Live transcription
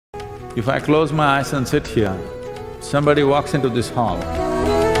If I close my eyes and sit here, somebody walks into this hall,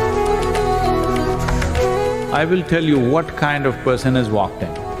 I will tell you what kind of person has walked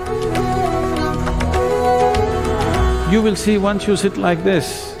in. You will see once you sit like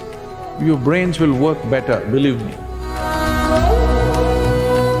this, your brains will work better, believe me.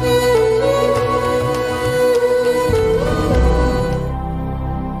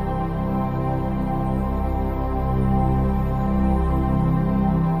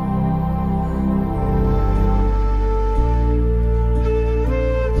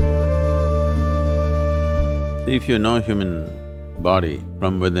 If you know human body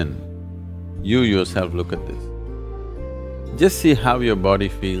from within, you yourself look at this. Just see how your body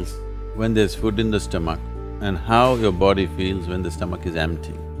feels when there's food in the stomach and how your body feels when the stomach is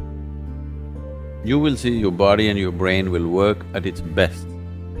empty. You will see your body and your brain will work at its best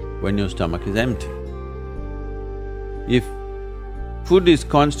when your stomach is empty. If food is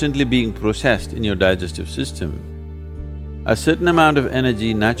constantly being processed in your digestive system, a certain amount of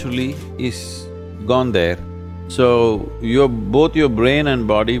energy naturally is gone there, so both your brain and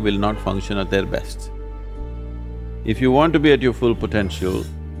body will not function at their best. If you want to be at your full potential,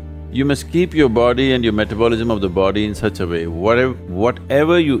 you must keep your body and your metabolism of the body in such a way,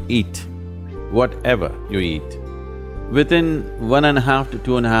 whatever you eat, within 1.5 to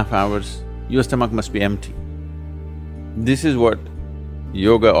 2.5 hours, your stomach must be empty. This is what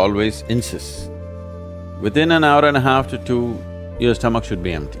yoga always insists. Within 1.5 to 2 hours, your stomach should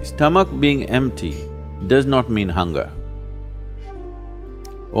be empty. Stomach being empty does not mean hunger.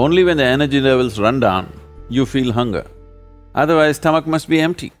 Only when the energy levels run down, you feel hunger. Otherwise, stomach must be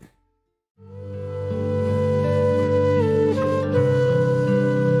empty.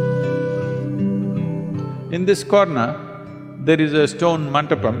 In this corner, there is a stone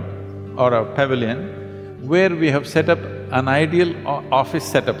mantapam or a pavilion where we have set up an ideal office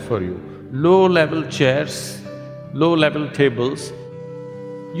setup for you. Low-level chairs, low-level tables.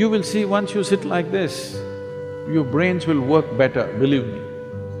 You will see once you sit like this, your brains will work better, believe me.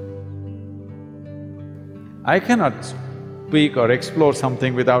 I cannot speak or explore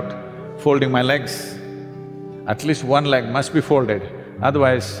something without folding my legs. At least one leg must be folded,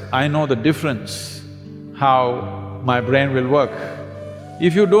 otherwise I know the difference, how my brain will work.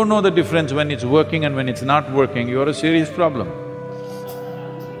 If you don't know the difference when it's working and when it's not working, you're a serious problem.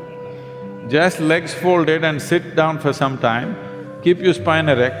 Just legs folded and sit down for some time, keep your spine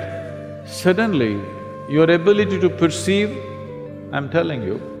erect, suddenly your ability to perceive, I'm telling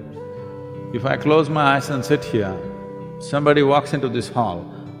you, if I close my eyes and sit here, somebody walks into this hall,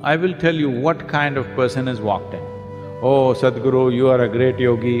 I will tell you what kind of person has walked in. Oh, Sadhguru, you are a great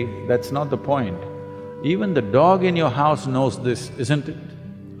yogi, that's not the point. Even the dog in your house knows this, isn't it?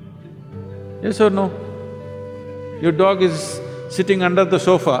 Yes or no? Your dog is sitting under the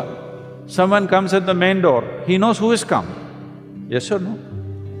sofa, someone comes at the main door, he knows who has come. Yes or no?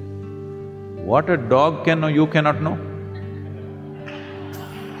 What a dog can know, you cannot know.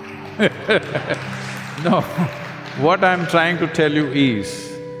 No, what I'm trying to tell you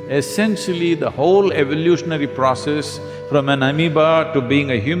is, essentially the whole evolutionary process from an amoeba to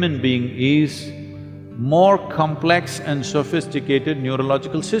being a human being is more complex and sophisticated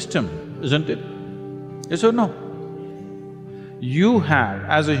neurological system, isn't it? Yes or no? You have,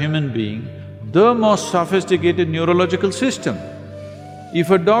 as a human being, the most sophisticated neurological system. If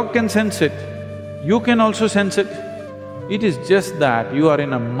a dog can sense it, you can also sense it. It is just that you are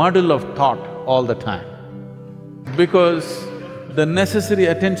in a muddle of thought all the time. Because the necessary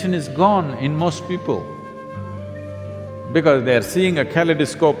attention is gone in most people. Because they're seeing a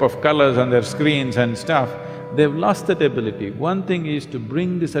kaleidoscope of colors on their screens and stuff, they've lost that ability. One thing is to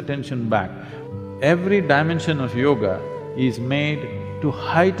bring this attention back. Every dimension of yoga is made to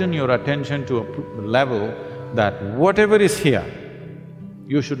heighten your attention to a level that whatever is here,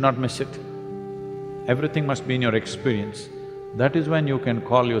 you should not miss it. Everything must be in your experience. That is when you can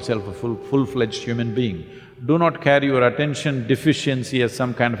call yourself a full-fledged human being. Do not carry your attention deficiency as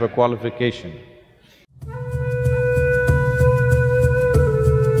some kind of a qualification.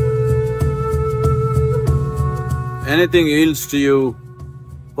 Anything yields to you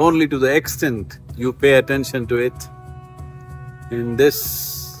only to the extent you pay attention to it. In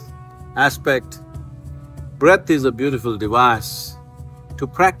this aspect, breath is a beautiful device to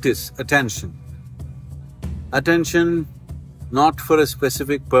practice attention. Attention not for a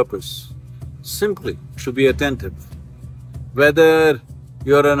specific purpose, simply to be attentive. Whether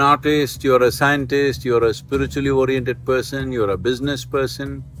you're an artist, you're a scientist, you're a spiritually oriented person, you're a business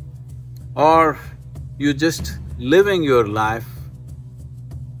person, or you're just living your life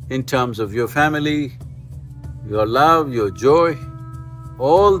in terms of your family, your love, your joy,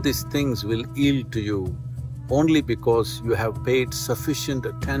 All these things will yield to you only because you have paid sufficient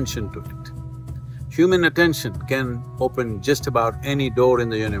attention to it. Human attention can open just about any door in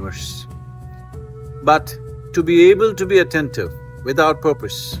the universe. But to be able to be attentive without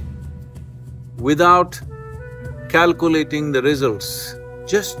purpose, without calculating the results,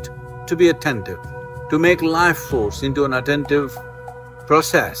 just to be attentive, to make life force into an attentive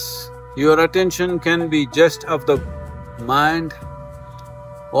process, your attention can be just of the mind,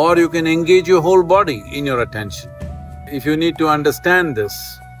 or you can engage your whole body in your attention. If you need to understand this,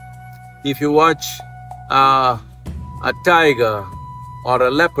 if you watch a tiger or a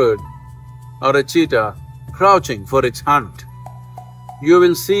leopard or a cheetah crouching for its hunt, you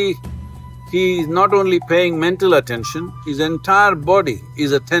will see he is not only paying mental attention, his entire body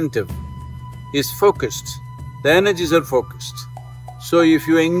is attentive, is focused, the energies are focused. So if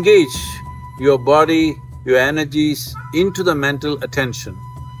you engage your body, your energies into the mental attention,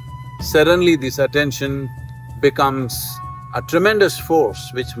 suddenly this attention becomes a tremendous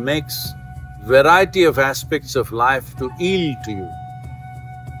force which makes variety of aspects of life to yield to you.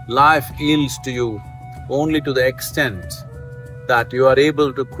 Life yields to you only to the extent that you are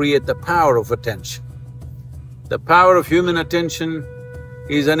able to create the power of attention. The power of human attention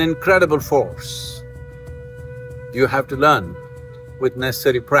is an incredible force. You have to learn with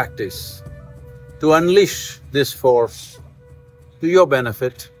necessary practice to unleash this force to your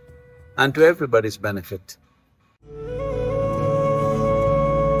benefit and to everybody's benefit.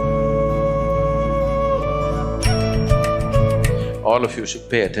 All of you should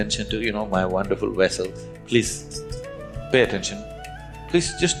pay attention to, my wonderful vessel. Please, pay attention.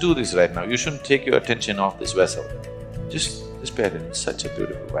 Please just do this right now. You shouldn't take your attention off this vessel. Just pay attention. It's such a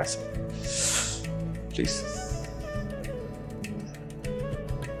beautiful vessel. Please.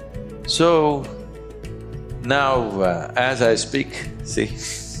 So, now as I speak, see,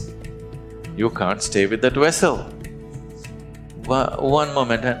 you can't stay with that vessel. One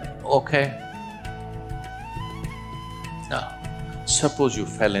moment and okay. Now, suppose you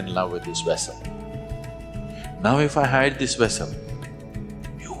fell in love with this vessel. Now if I hide this vessel,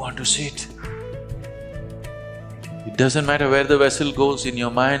 you want to see it. It doesn't matter where the vessel goes, in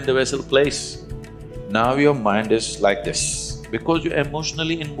your mind the vessel plays. Now your mind is like this, because you're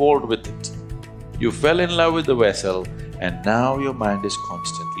emotionally involved with it. You fell in love with the vessel and now your mind is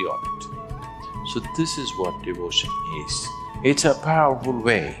constantly on it. So this is what devotion is. It's a powerful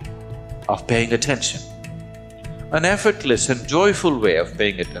way of paying attention, an effortless and joyful way of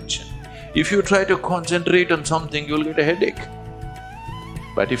paying attention. If you try to concentrate on something, you'll get a headache.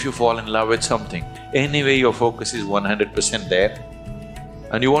 But if you fall in love with something, anyway your focus is 100% there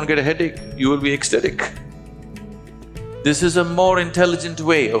and you won't get a headache, you will be ecstatic. This is a more intelligent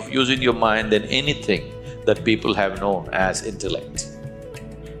way of using your mind than anything that people have known as intellect.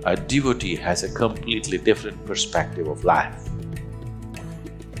 A devotee has a completely different perspective of life.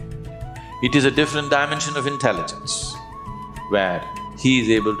 It is a different dimension of intelligence, where he is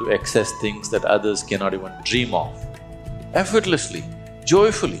able to access things that others cannot even dream of, effortlessly,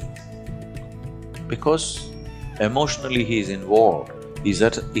 joyfully, because emotionally he is involved, his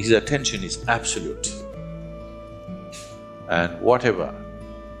attention is absolute. And whatever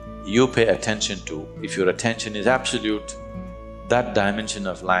you pay attention to, if your attention is absolute, that dimension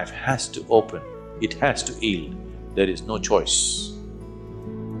of life has to open, it has to yield, there is no choice.